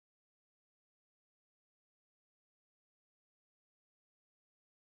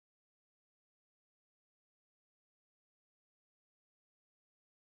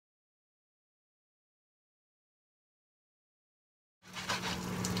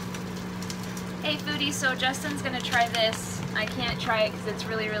Okay, foodies, so Justin's gonna try this. I can't try it because it's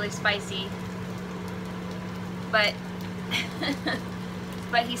really, really spicy. But,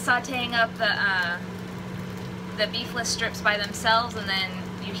 but he's sauteing up the beefless strips by themselves, and then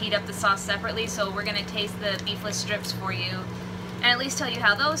you heat up the sauce separately. So we're gonna taste the beefless strips for you, and at least tell you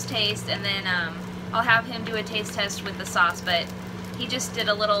how those taste, and then I'll have him do a taste test with the sauce. But he just did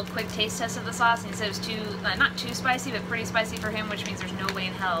a little quick taste test of the sauce, and he said it was too, not too spicy, but pretty spicy for him, which means there's no way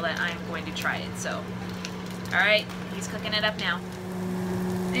in hell that I'm going to try it. So, alright, he's cooking it up now.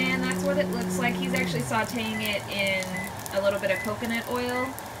 And that's what it looks like. He's actually sauteing it in a little bit of coconut oil.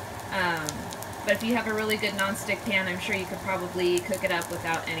 But if you have a really good nonstick pan, I'm sure you could probably cook it up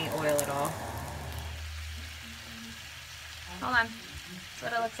without any oil at all. Hold on. That's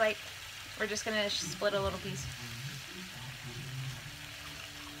what it looks like. We're just going to split a little piece.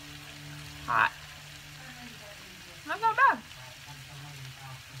 Hot. That's not bad.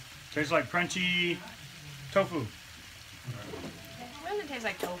 Tastes like crunchy tofu. It doesn't taste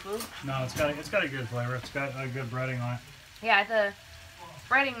like tofu. No, it's got a good flavor. It's got a good breading on it. Yeah, the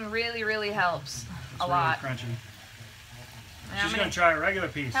breading really, really helps a lot. It's really crunchy. And She's gonna try a regular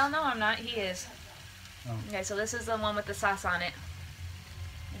piece. Hell no, I'm not. He is. Oh. Okay, so this is the one with the sauce on it.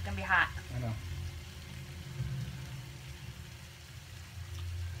 It's gonna be hot. I know.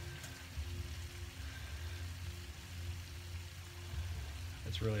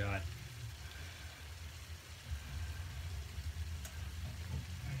 It's really hot.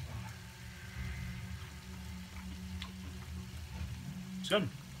 It's good.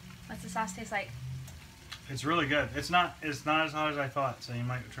 What's the sauce taste like? It's really good. It's not as hot as I thought, so you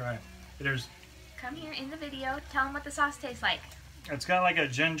might try it. There's. Come here in the video. Tell them what the sauce tastes like. It's got like a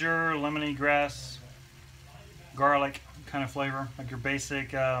ginger, lemony grass, garlic kind of flavor, like your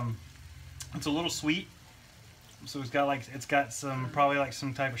basic. It's a little sweet, so it's got some probably like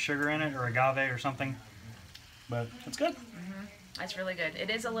some type of sugar in it or agave or something, but it's good. That's really good. It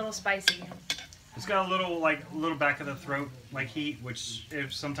is a little spicy. It's got a little back of the throat like heat, which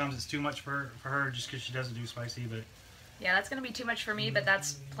if sometimes it's too much for her just because she doesn't do spicy, but. Yeah, that's going to be too much for me, but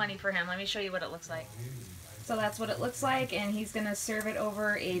that's plenty for him. Let me show you what it looks like. So that's what it looks like, and he's going to serve it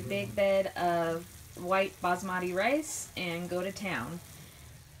over a big bed of white basmati rice and go to town.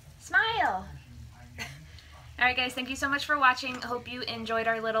 Smile! Alright guys, thank you so much for watching. Hope you enjoyed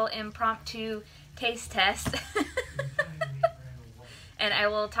our little impromptu taste test. And I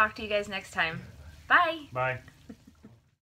will talk to you guys next time. Bye! Bye.